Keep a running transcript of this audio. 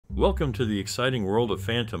Welcome to the exciting world of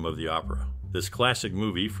Phantom of the Opera. This classic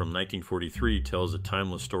movie from 1943 tells a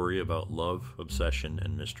timeless story about love, obsession,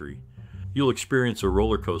 and mystery. You'll experience a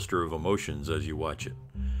roller coaster of emotions as you watch it.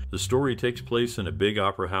 The story takes place in a big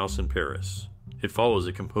opera house in Paris. It follows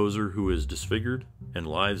a composer who is disfigured and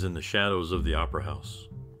lives in the shadows of the opera house.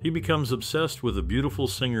 He becomes obsessed with a beautiful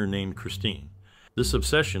singer named Christine. This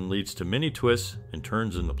obsession leads to many twists and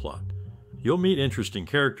turns in the plot. You'll meet interesting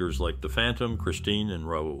characters like the Phantom, Christine, and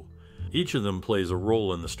Raoul. Each of them plays a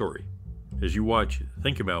role in the story. As you watch,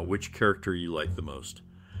 think about which character you like the most.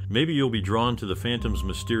 Maybe you'll be drawn to the Phantom's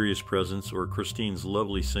mysterious presence or Christine's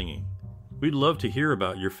lovely singing. We'd love to hear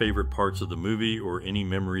about your favorite parts of the movie or any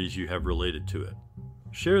memories you have related to it.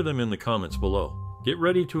 Share them in the comments below. Get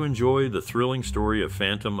ready to enjoy the thrilling story of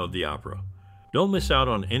Phantom of the Opera. Don't miss out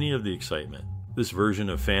on any of the excitement. This version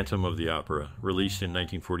of Phantom of the Opera, released in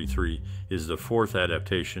 1943, is the fourth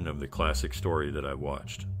adaptation of the classic story that I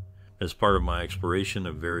watched. As part of my exploration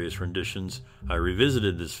of various renditions, I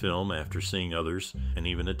revisited this film after seeing others and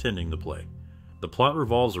even attending the play. The plot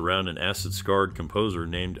revolves around an acid-scarred composer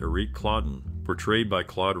named Erique Claudin, portrayed by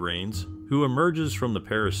Claude Rains, who emerges from the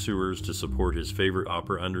Paris sewers to support his favorite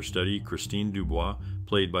opera understudy, Christine DuBois,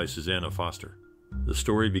 played by Susanna Foster. The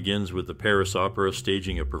story begins with the Paris Opera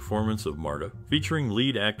staging a performance of Marta, featuring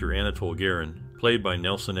lead actor Anatole Garron, played by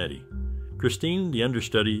Eddy. Christine, the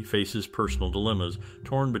understudy, faces personal dilemmas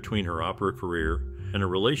torn between her opera career and a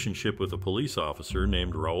relationship with a police officer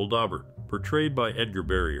named Raoul Daubert, portrayed by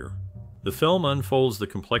Edgar. The film unfolds the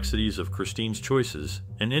complexities of Christine's choices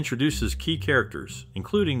and introduces key characters,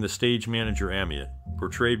 including the stage manager Amiot,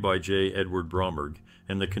 portrayed by J. Edward Bromberg,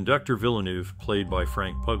 and the conductor Villeneuve, played by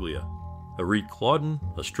Puglia. Erique Claudin,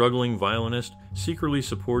 a struggling violinist, secretly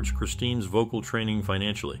supports Christine's vocal training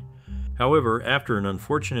financially. However, after an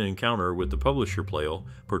unfortunate encounter with the publisher Pleyel,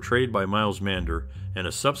 portrayed by Miles Mander, and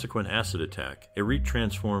a subsequent acid attack, Erique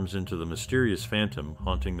transforms into the mysterious phantom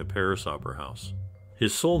haunting the Paris Opera House.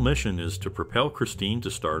 His sole mission is to propel Christine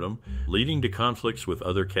to stardom, leading to conflicts with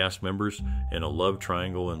other cast members and a love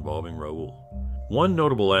triangle involving Raoul. One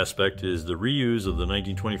notable aspect is the reuse of the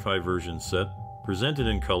 1925 version set, presented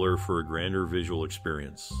in color for a grander visual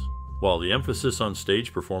experience. While the emphasis on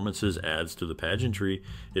stage performances adds to the pageantry,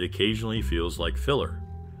 it occasionally feels like filler.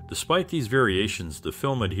 Despite these variations, the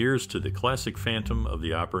film adheres to the classic Phantom of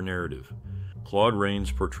the Opera narrative. Claude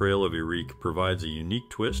Rains' portrayal of Erique provides a unique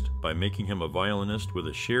twist by making him a violinist with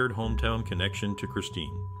a shared hometown connection to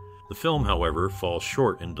Christine. The film, however, falls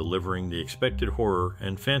short in delivering the expected horror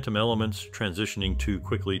and phantom elements, transitioning too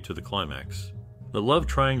quickly to the climax. The love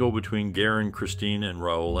triangle between Garron, Christine, and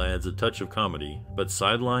Raoul adds a touch of comedy, but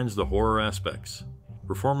sidelines the horror aspects.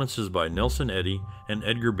 Performances by Eddy and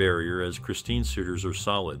Edgar as Christine's suitors are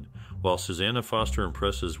solid, while Susanna Foster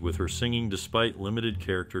impresses with her singing despite limited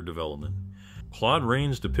character development. Claude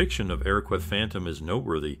Rains' depiction of Erique Phantom is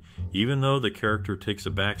noteworthy, even though the character takes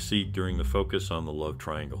a back seat during the focus on the love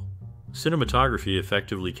triangle. Cinematography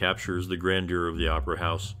effectively captures the grandeur of the opera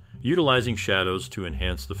house, utilizing shadows to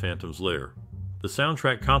enhance the Phantom's lair. The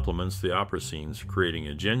soundtrack complements the opera scenes, creating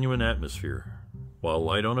a genuine atmosphere. While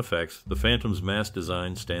light on effects, the Phantom's mask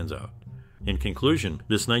design stands out. In conclusion,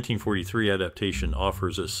 this 1943 adaptation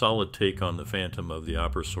offers a solid take on the Phantom of the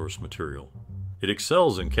Opera source material. It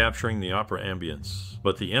excels in capturing the opera ambience,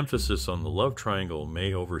 but the emphasis on the love triangle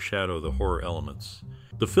may overshadow the horror elements.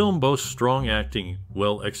 The film boasts strong acting,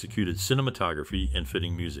 well-executed cinematography, and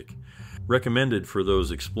fitting music. Recommended for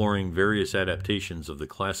those exploring various adaptations of the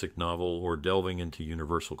classic novel or delving into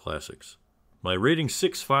universal classics. My rating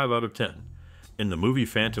 6.5 out of 10. In the movie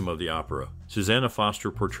Phantom of the Opera, Susanna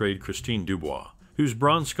Foster portrayed Christine DuBois, whose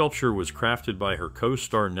bronze sculpture was crafted by her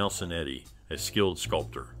co-star Eddy, a skilled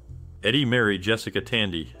sculptor. Eddy married Jessica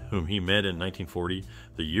Tandy, whom he met in 1940,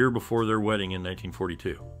 the year before their wedding in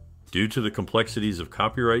 1942. Due to the complexities of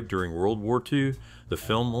copyright during World War II, the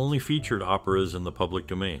film only featured operas in the public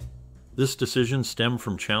domain. This decision stemmed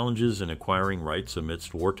from challenges in acquiring rights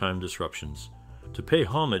amidst wartime disruptions. To pay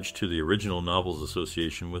homage to the original novel's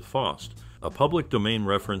association with Faust, a public domain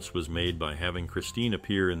reference was made by having Christine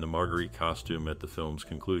appear in the Marguerite costume at the film's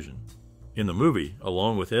conclusion. In the movie,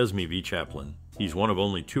 along with Esme V. Chaplin, he's one of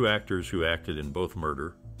only two actors who acted in both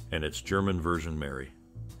Murder and its German version Mary.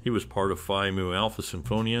 He was part of Phi Mu Alpha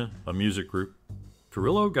Symphonia, a music group.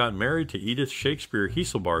 Carrillo got married to Edith Shakespeare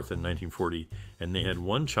Heselbarth in 1940, and they had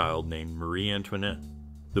one child named Marie Antoinette.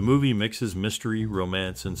 The movie mixes mystery,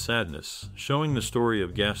 romance, and sadness, showing the story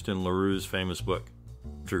of Gaston Leroux's famous book.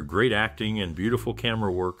 Through great acting and beautiful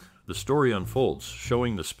camera work, the story unfolds,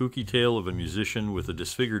 showing the spooky tale of a musician with a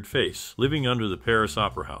disfigured face living under the Paris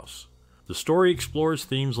Opera House. The The story explores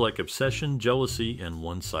themes like obsession, jealousy, and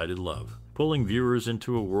one-sided love, pulling viewers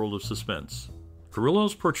into a world of suspense.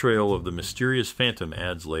 Carrillo's portrayal of the mysterious phantom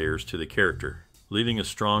adds layers to the character, leaving a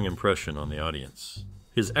strong impression on the audience.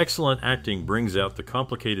 His excellent acting brings out the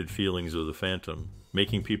complicated feelings of the phantom,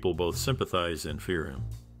 making people both sympathize and fear him.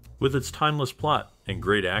 With its timeless plot and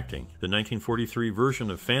great acting, the 1943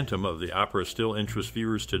 version of Phantom of the Opera still interests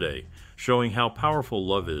viewers today, showing how powerful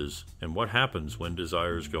love is and what happens when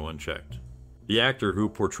desires go unchecked. The actor who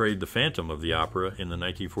portrayed the Phantom of the Opera in the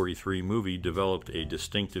 1943 movie developed a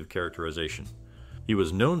distinctive characterization. He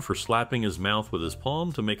was known for slapping his mouth with his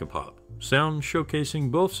palm to make a pop, sound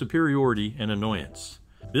showcasing both superiority and annoyance.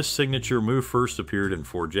 This signature move first appeared in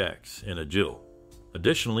Four Jacks and a Jill.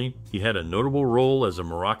 Additionally, he had a notable role as a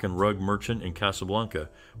Moroccan rug merchant in Casablanca,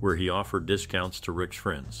 where he offered discounts to rich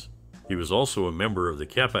friends. He was also a member of the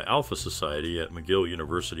Kappa Alpha Society at McGill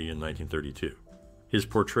University in 1932. His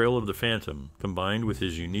portrayal of the Phantom, combined with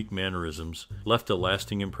his unique mannerisms, left a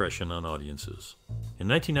lasting impression on audiences. In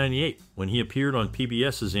 1998, when he appeared on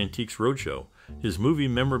PBS's Antiques Roadshow, his movie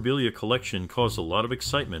memorabilia collection caused a lot of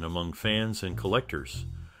excitement among fans and collectors.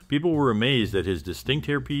 People were amazed at his distinct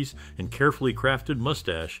hairpiece and carefully crafted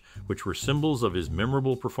mustache, which were symbols of his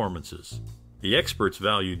memorable performances. The experts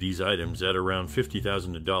valued these items at around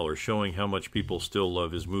 $50,000, showing how much people still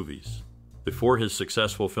love his movies. Before his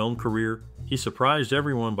successful film career, he surprised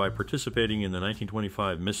everyone by participating in the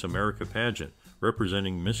 1925 Miss America pageant,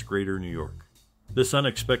 representing Miss Greater New York. This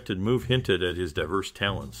unexpected move hinted at his diverse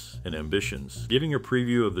talents and ambitions, giving a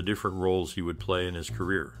preview of the different roles he would play in his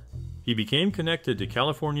career. He became connected to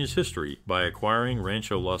California's history by acquiring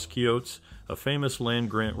Rancho Los Quiotes, a famous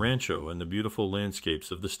land-grant rancho in the beautiful landscapes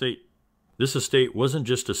of the state. This estate wasn't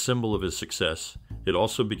just a symbol of his success, it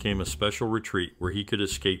also became a special retreat where he could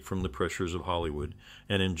escape from the pressures of Hollywood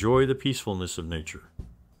and enjoy the peacefulness of nature.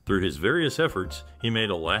 Through his various efforts, he made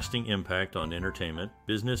a lasting impact on entertainment,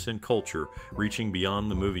 business, and culture, reaching beyond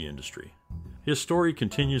the movie industry. His story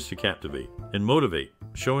continues to captivate and motivate,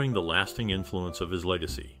 showing the lasting influence of his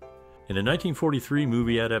legacy. In a 1943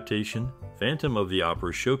 movie adaptation, Phantom of the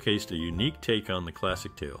Opera showcased a unique take on the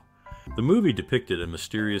classic tale. The movie depicted a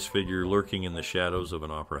mysterious figure lurking in the shadows of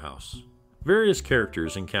an opera house. Various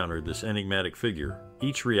characters encountered this enigmatic figure,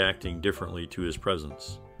 each reacting differently to his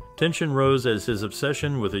presence. Tension rose as his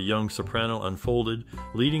obsession with a young soprano unfolded,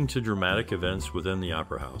 leading to dramatic events within the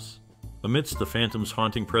opera house. Amidst the Phantom's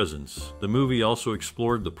haunting presence, the movie also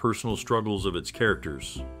explored the personal struggles of its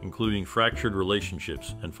characters, including fractured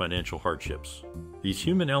relationships and financial hardships. These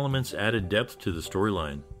human elements added depth to the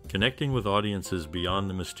storyline, connecting with audiences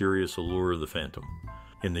beyond the mysterious allure of the Phantom.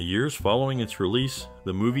 In the years following its release,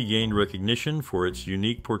 the movie gained recognition for its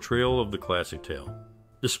unique portrayal of the classic tale.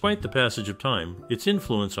 Despite the passage of time, its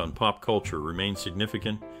influence on pop culture remained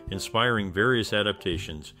significant, inspiring various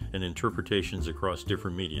adaptations and interpretations across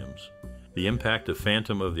different mediums. The impact of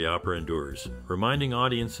Phantom of the Opera endures, reminding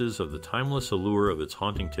audiences of the timeless allure of its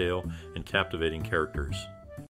haunting tale and captivating characters.